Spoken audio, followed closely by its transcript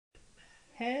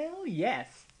Hell yes.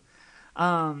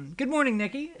 Good morning,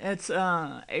 Nikki. It's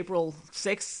April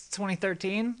 6th,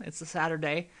 2013. It's a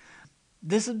Saturday.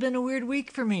 This has been a weird week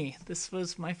for me. This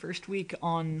was my first week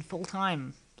on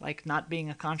full-time, like not being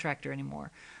a contractor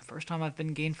anymore. First time I've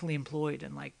been gainfully employed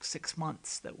in like 6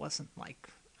 months. That wasn't like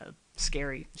a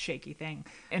scary, shaky thing,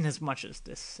 in as much as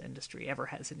this industry ever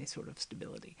has any sort of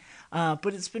stability.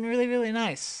 But it's been really, really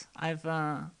nice. I've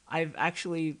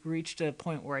actually reached a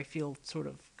point where I feel sort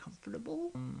of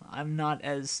comfortable. I'm not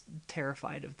as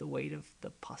terrified of the weight of the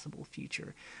possible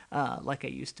future like I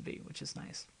used to be, which is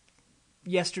nice.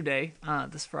 Yesterday,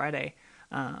 this Friday,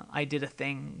 I did a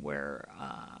thing where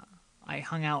I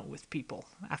hung out with people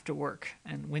after work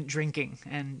and went drinking,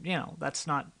 and that's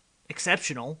not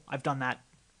exceptional. I've done that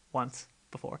once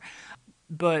before,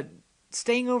 but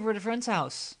staying over at a friend's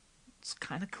house, it's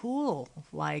kind of cool.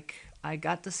 Like, I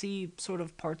got to see sort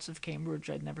of parts of Cambridge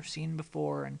I'd never seen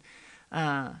before, and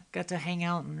got to hang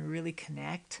out and really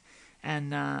connect,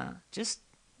 and just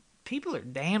people are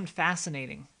damned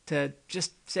fascinating to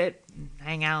just sit and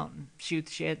hang out and shoot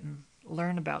the shit and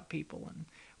learn about people. And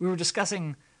we were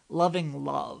discussing loving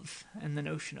love and the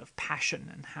notion of passion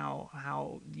and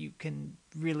how you can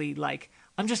really, like,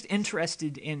 I'm just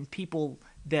interested in people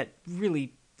that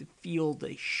really feel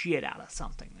the shit out of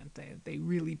something, that they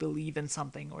really believe in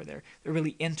something, or they're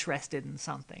really interested in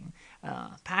something.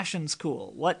 Passion's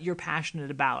cool. What you're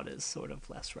passionate about is sort of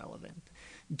less relevant.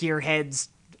 Gearheads,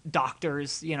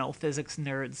 doctors, physics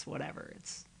nerds, whatever.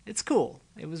 It's cool.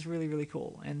 It was really, really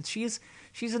cool. And she's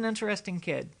an interesting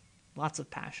kid. Lots of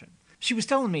passion. She was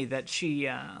telling me that she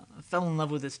fell in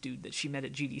love with this dude that she met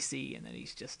at GDC, and that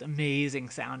he's just amazing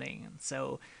sounding and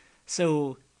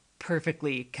so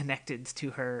perfectly connected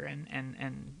to her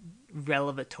and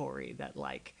revelatory that,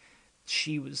 like,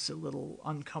 she was a little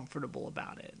uncomfortable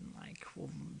about it, and like,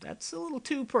 well, that's a little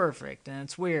too perfect and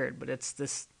it's weird, but it's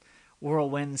this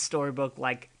whirlwind storybook,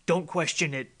 like, don't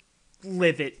question it,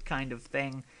 live it kind of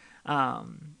thing.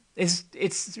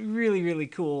 It's really, really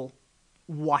cool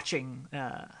watching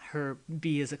her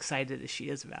be as excited as she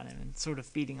is about him and sort of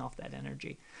feeding off that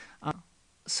energy.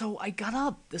 So I got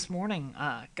up this morning,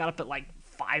 got up at like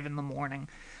 5 a.m.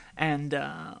 and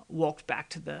walked back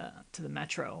to the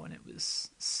metro, and it was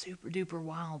super duper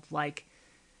wild. Like,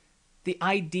 the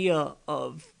idea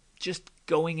of just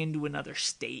going into another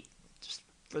state just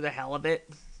for the hell of it,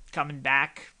 coming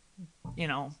back,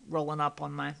 rolling up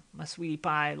on my sweetie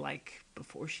pie like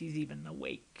before she's even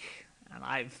awake, and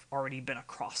I've already been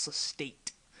across the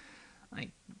state.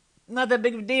 Like, not that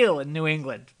big of a deal in New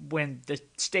England when the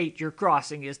state you're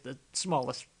crossing is the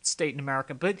smallest state in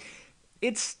America, but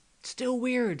it's still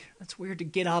weird. It's weird to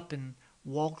get up and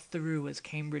walk through as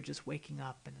Cambridge is waking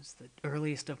up, and it's the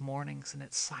earliest of mornings, and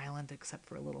it's silent except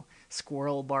for a little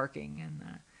squirrel barking,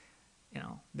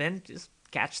 and then just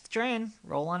catch the train,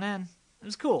 roll on in. It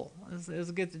was cool. It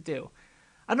was good to do.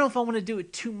 I don't know if I want to do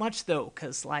it too much, though,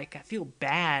 because, like, I feel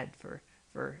bad for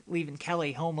leaving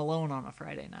Kelly home alone on a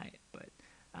Friday night, but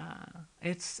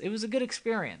it was a good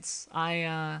experience.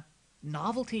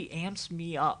 Novelty amps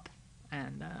me up,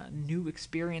 and new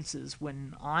experiences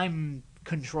when I'm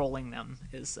controlling them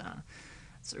it's a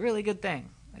really good thing.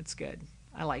 It's good.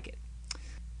 I like it.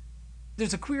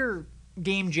 There's a queer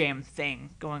game jam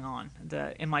thing going on at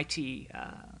the MIT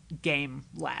game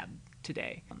lab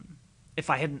today. If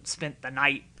I hadn't spent the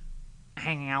night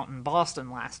hanging out in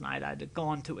Boston last night, I'd have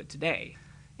gone to it today.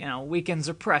 Weekends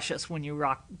are precious when you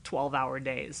rock 12-hour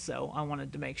days, so I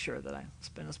wanted to make sure that I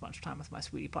spent as much time with my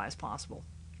sweetie pie as possible.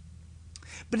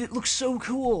 But it looks so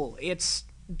cool. It's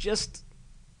just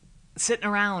sitting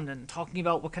around and talking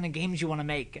about what kind of games you want to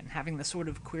make, and having the sort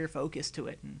of queer focus to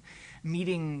it, and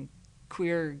meeting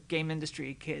queer game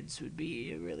industry kids would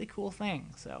be a really cool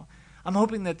thing. So I'm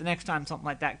hoping that the next time something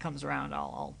like that comes around,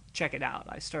 I'll check it out.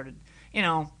 I started,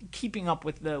 keeping up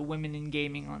with the women in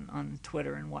gaming on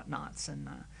Twitter and whatnots, and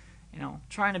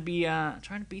trying to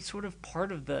be sort of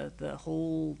part of the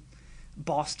whole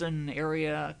Boston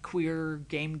area queer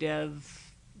game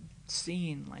dev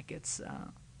scene. Like, it's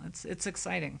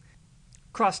exciting.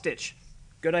 Cross stitch,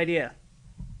 good idea.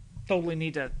 Totally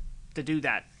need to do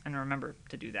that and remember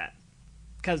to do that,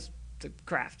 because it's a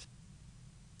craft.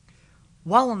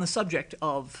 While on the subject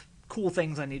of cool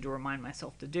things I need to remind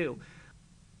myself to do,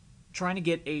 trying to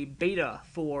get a beta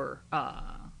for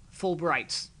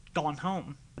Fulbright's Gone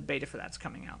Home. The beta for that's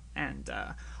coming out, and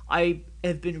I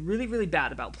have been really, really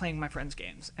bad about playing my friends'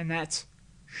 games, and that's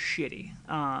shitty.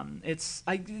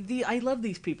 I love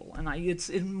these people, and it's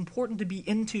important to be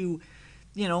into,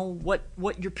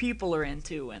 what your people are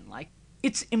into, and like,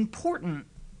 it's important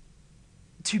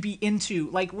to be into,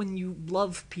 like when you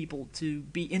love people to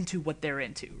be into what they're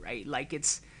into, right? Like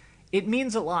it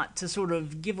means a lot to sort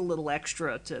of give a little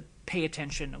extra to pay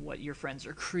attention to what your friends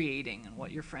are creating and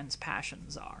what your friends'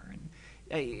 passions are. And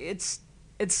it's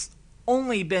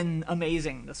only been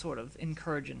amazing to sort of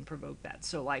encourage and provoke that.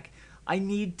 So like I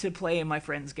need to play my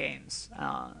friends' games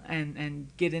and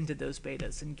get into those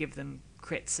betas and give them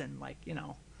crits, and like, you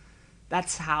know,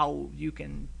 that's how you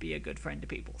can be a good friend to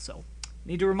people. So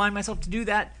need to remind myself to do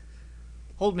that.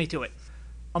 Hold me to it.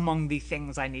 Among the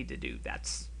things I need to do,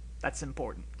 that's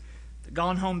important. The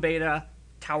Gone Home beta,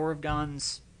 Tower of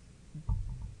Guns,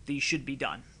 these should be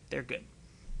done. They're good.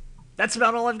 That's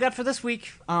about all I've got for this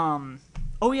week.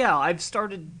 Oh yeah, I've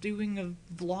started doing a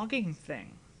vlogging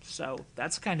thing, so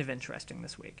that's kind of interesting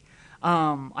this week.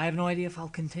 I have no idea if I'll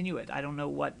continue it. I don't know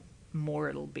what more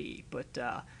it'll be, but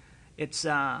it's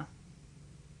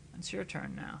your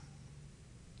turn now.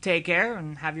 Take care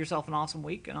and have yourself an awesome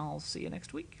week, and I'll see you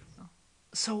next week.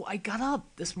 So I got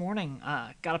up this morning,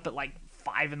 got up at like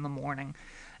 5 in the morning,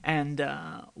 and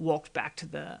walked back to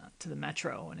the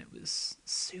metro, and it was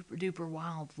super duper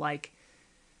wild. Like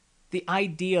the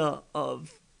idea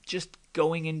of just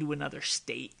going into another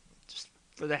state, just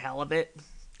for the hell of it,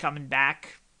 coming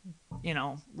back, you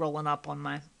know, rolling up on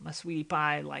my sweetie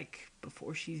pie like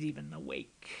before she's even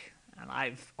awake, and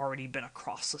I've already been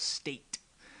across the state.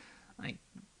 Like,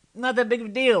 not that big of a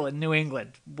deal in New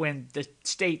England when the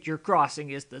state you're crossing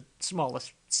is the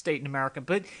smallest state in America,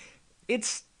 but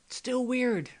it's still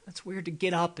weird. It's weird to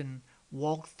get up and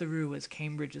walk through as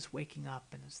Cambridge is waking up,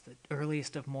 and it's the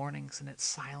earliest of mornings, and it's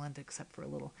silent except for a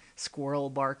little squirrel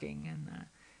barking, and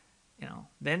you know,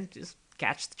 then just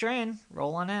catch the train,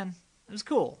 roll on in. It was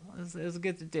cool. It was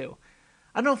good to do.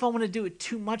 I don't know if I want to do it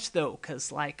too much though,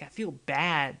 because like I feel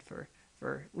bad for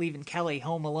leaving Kelly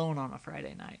home alone on a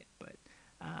Friday night, but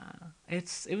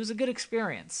it was a good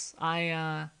experience.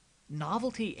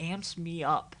 Novelty amps me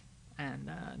up,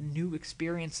 and new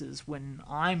experiences when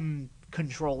I'm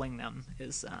controlling them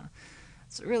it's a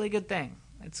really good thing.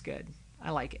 It's good.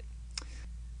 I like it.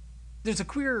 There's a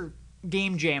queer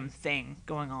game jam thing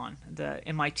going on at the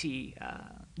MIT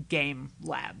game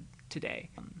lab today.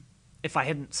 If I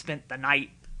hadn't spent the night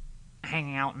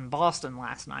hanging out in Boston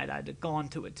last night, I'd have gone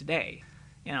to it today.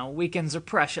 You know, weekends are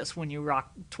precious when you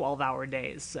rock 12-hour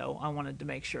days, so I wanted to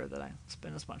make sure that I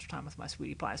spend as much time with my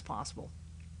sweetie pie as possible.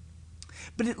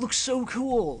 But it looks so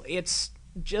cool. It's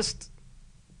just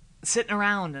sitting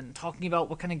around and talking about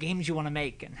what kind of games you want to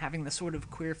make, and having the sort of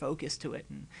queer focus to it,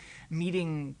 and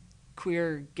meeting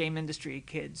queer game industry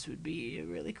kids would be a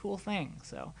really cool thing.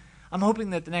 So I'm hoping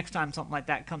that the next time something like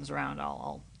that comes around,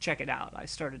 I'll check it out. I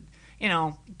started, you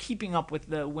know, keeping up with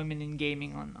the women in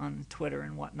gaming on Twitter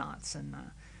and whatnots, and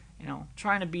you know,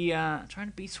 trying to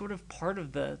be sort of part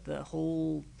of the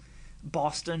whole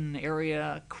Boston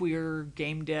area queer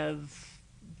game dev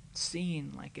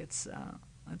scene. Like it's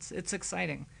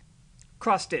exciting.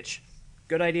 Cross stitch,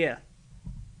 good idea.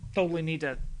 Totally need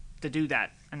to do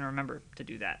that and remember to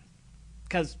do that,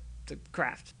 because it's a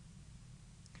craft.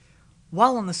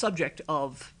 While on the subject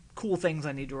of cool things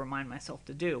I need to remind myself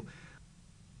to do,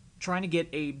 trying to get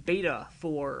a beta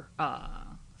for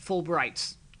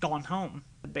Fulbright's Gone Home.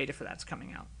 The beta for that's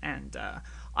coming out, and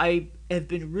I have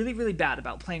been really, really bad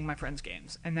about playing my friends'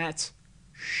 games, and that's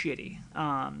shitty.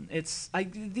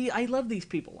 I love these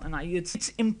people, and it's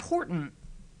important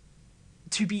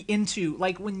to be into,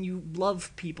 like when you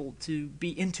love people to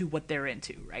be into what they're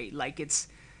into, right? Like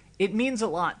it means a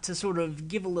lot to sort of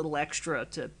give a little extra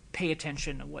to pay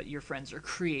attention to what your friends are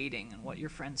creating and what your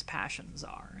friends' passions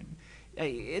are, and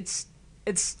it's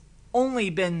only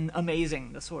been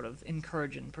amazing to sort of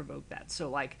encourage and provoke that. So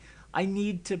like I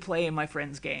need to play my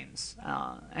friends' games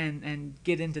and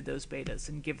get into those betas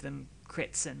and give them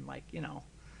crits, and like, you know,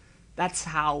 that's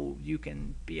how you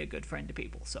can be a good friend to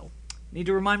people. So need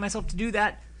to remind myself to do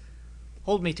that.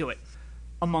 Hold me to it.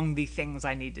 Among the things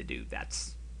I need to do,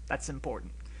 that's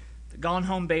important. The Gone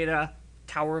Home beta,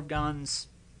 Tower of Guns,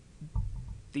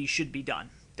 these should be done.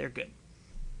 They're good.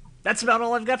 That's about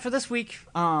all I've got for this week.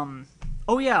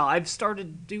 Oh yeah, I've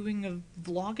started doing a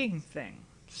vlogging thing,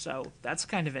 so that's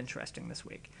kind of interesting this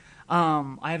week.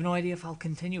 I have no idea if I'll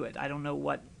continue it. I don't know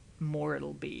what more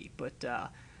it'll be, but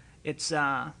it's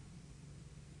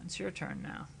your turn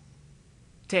now.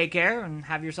 Take care and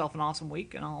have yourself an awesome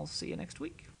week, and I'll see you next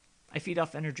week. I feed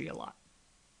off energy a lot.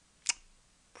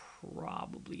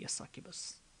 Probably a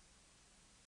succubus.